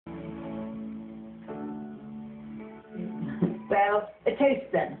Well, a toast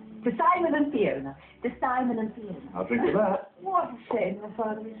then. To Simon and Fiona. To Simon and Fiona. I'll drink to that. What a shame my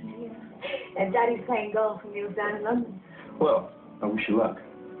father isn't here. And Daddy's playing golf and he was down in London. Well, I wish you luck.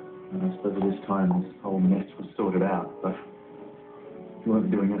 And I suppose at this time this whole mess was sorted out, but you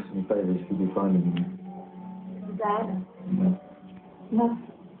won't be doing us any favours if you do find him. Dad? No. Love.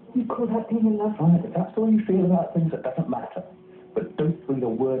 You call that being in love? Fine, if that's the way you feel about things, it doesn't matter. But don't breathe a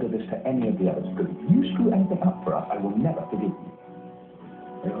word of this to any of the others, because if you screw anything up for us, I will never forgive you.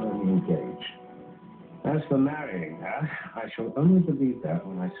 They are only engaged. As for marrying her, I shall only believe that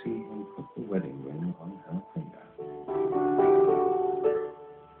when I see him put the wedding ring on her finger.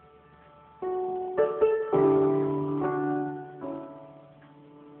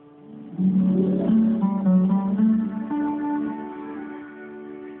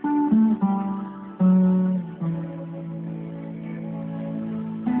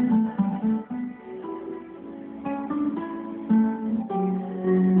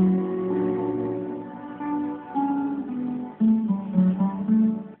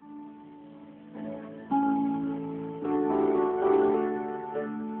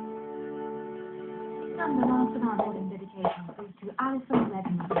 The last of our wedding dedications is to Alison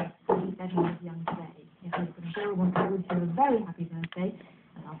Redmond, 37 years young today. Your husband Bill wants to wish you a very happy birthday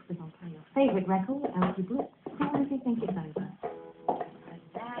and asks if I'll play your favourite record, Elsie Brooks. How does he think it's over?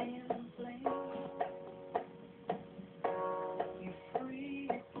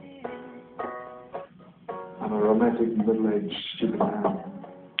 I'm a romantic, middle-aged, stupid man.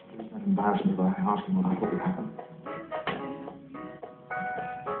 It's not embarrassing if I ask him what I thought would happen.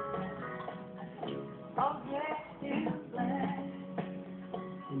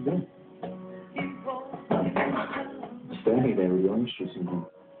 Standing there with the orange juice in hand.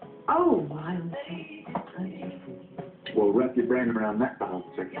 Oh, I'm Well, wrap your brain around that for half a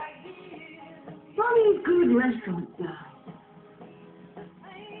second. Johnny's good restaurant guy.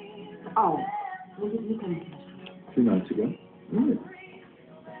 Oh, when did he come to? 2 nights ago. Mm.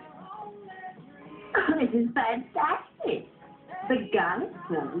 Oh, this is fantastic. The garlic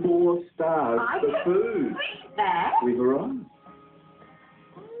sauce. 4 stars. The food. There. We've arrived.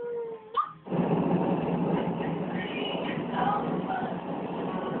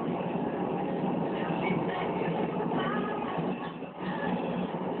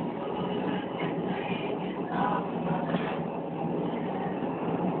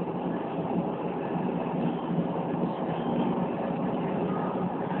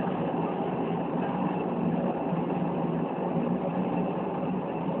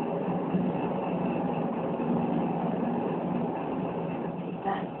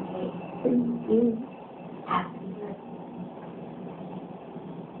 Thank you. Happy birthday.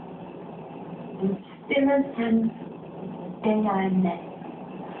 And still as handsome the day I met.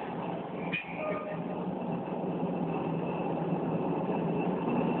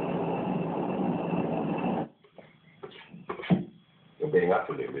 You're being up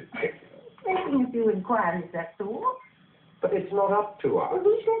a little bit, Dick. Making a few inquiries, that's all. But it's not up to us. Well,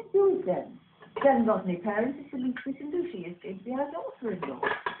 we shan't do it then. She hasn't got any parents, it's the least we can do. She is going to be our daughter-in-law.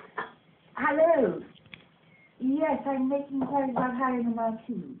 Hello. Yes, I'm making inquiries about hiring a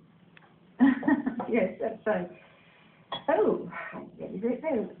marquee. Yes, that's right. Oh, I'm very, very,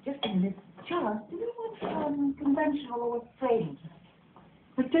 very, just a minute. Charles, do you want conventional or framed?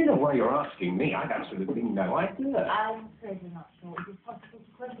 I don't know why you're asking me. I've absolutely no idea. I'm afraid we're not sure. Is it possible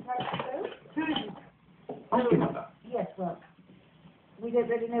to quantify it? Who is it? Ask your mother. Yes, well, we don't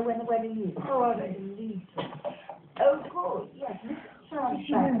really know when the wedding is. Oh, I don't believe so. Oh, of course, yes, Mr.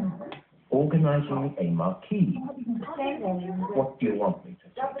 Charles. Organising a marquee. What do you want me to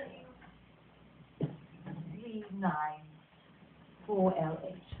say?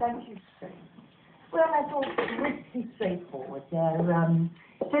 W394LH. Thank you, sir. Well, that's all pretty straightforward.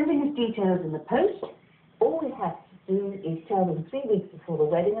 They're sending us details in the post. All we have to do is tell them 3 weeks before the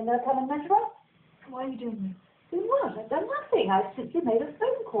wedding and they'll come and measure up. Why are you doing this? Doing what? I've done nothing. I've simply made a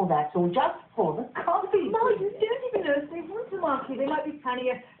phone call, that's all, just for the coffee. No, you don't even know if they want a marquee. They might be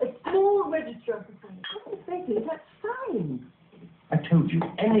planning a small registrar for something. Oh, Betty, that's fine. I told you,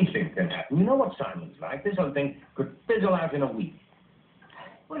 anything can happen. You know what Simon's like. This whole thing could fizzle out in a week.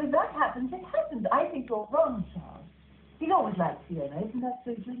 Well, if that happens, it happens. I think you're wrong, Charles. He's always liked Fiona, isn't that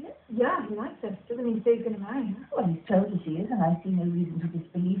so, Julia? Yeah, he likes her. Doesn't mean he's going to marry her. Well, he's told us he is, and I see no reason to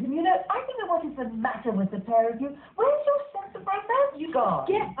disbelieve him. You know, I think that what is the matter with the pair of you? Where's your sense of romance gone?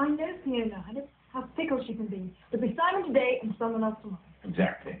 Yes, I know Fiona. I know how fickle she can be. There'll be Simon today and someone else tomorrow.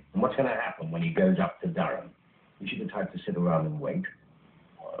 Exactly. And what's going to happen when he goes up to Durham? Is she the type to sit around and wait?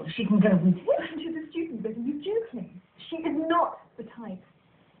 Well, she can go with him. She's a student, but you're joking. She is not the type.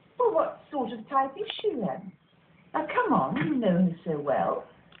 Well, what sort of type is she then? Now, come on, you know her so well.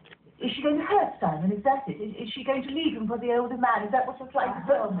 Is she going to hurt Simon? Is that it? Is she going to leave him for the older man? Is that what you're trying to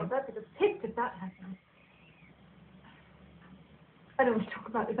tell me? Bertha, the pit if that happened. I don't want to talk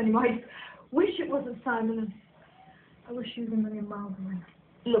about this anymore. I wish it wasn't Simon, and I wish she was a million miles away.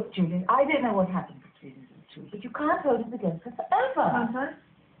 Look, Julian, I don't know what happened between you two, but you can't hold it against her forever. Can't I?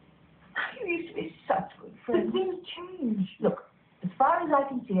 You used to be such good friends. But things change. Look, as far as I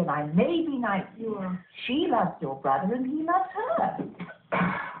can see, and I may be nice, You are. she loves your brother and he loves her.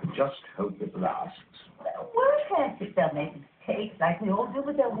 Just hope it lasts. Well, if they'll make mistakes like we all do,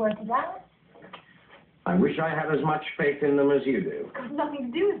 but they'll work it out. I wish I had as much faith in them as you do. It's got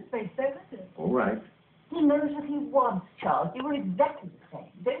nothing to do with space, though, does it? All right. He knows what he wants, Charles. You were exactly the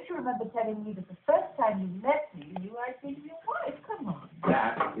same. Don't you remember telling me that the first time you met me, you were thinking of your wife? Come on.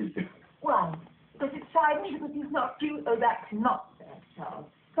 That is different. Why? Because it's Simon, because he's not you. Oh, that's not fair, Charles.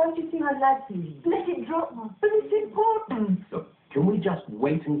 Can't you see how life is? Let it drop, Mum. But it's important. Look, can we just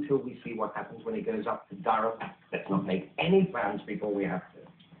wait until we see what happens when he goes up to Durham? Let's not make any plans before we have to.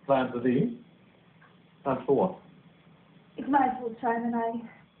 Plans for thee? Plans for what? It's my fault, Simon. I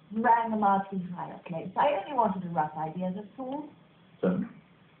rang the Marquis fireplace. I only wanted a rough idea, that's all. So?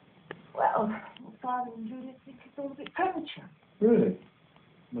 Well, your father and Judith think it's all a bit premature. Really?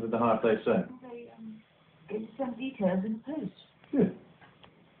 What did the high place say? They gave some details in the post. Good.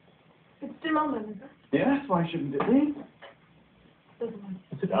 It's still on them, is it? Yes, why shouldn't it be? Doesn't matter.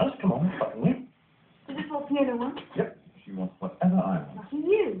 Yes, it does. Come on, fucking you. Is this what Fiona wants? Yep. She wants whatever I want. Lucky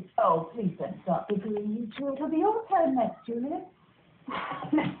you. Oh, please don't start bickering, you two. It'll be your turn next, Julian.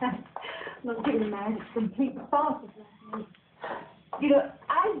 I'm not getting married. It's a complete farce. You know,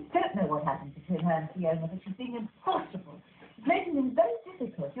 I don't know what happened between her and Fiona, but she's being impossible. She's making things very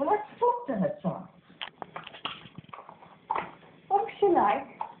difficult. You'll have to talk to her, Charles. What's she like?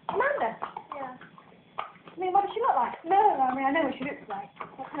 Amanda? Yeah. I mean, what does she look like? No, I mean, I know what she looks like.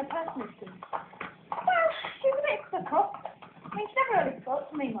 What kind of person is she? Well, she's a bit of a cook. I mean, she never really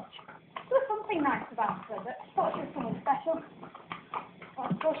spoke to me much. There was something nice about her, but I thought she was someone special. Well,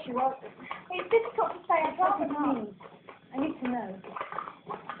 of course she was. It's difficult to say. I can't know. I need to know.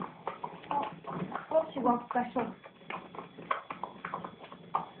 What she was special.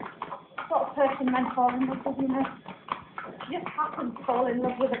 What sort of person men fall in love with, you know. She just happened to fall in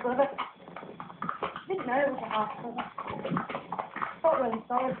love with her brother. She didn't know it was a half-brother. I felt really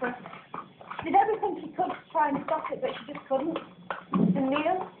sorry for her. She did everything she could to try and stop it, but she just couldn't. And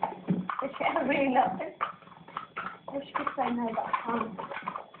Neil, if she ever really loved him, I wish she could say no, but I can't.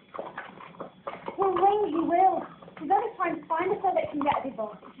 He'll ring, he will. He's only trying to find her so they can get a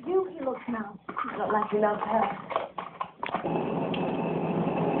divorce. It's you he loves now. It's not like he loves her.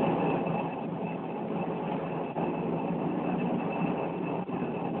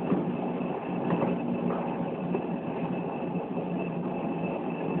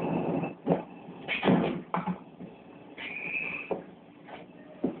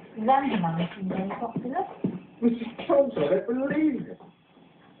 Randomised and very popular. Mrs. Thompson, I don't believe it.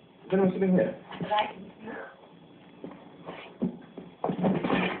 Is anyone sitting here? Right.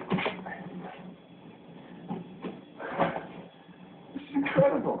 This is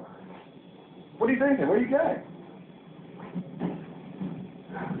incredible. What are you doing here? Where are you going?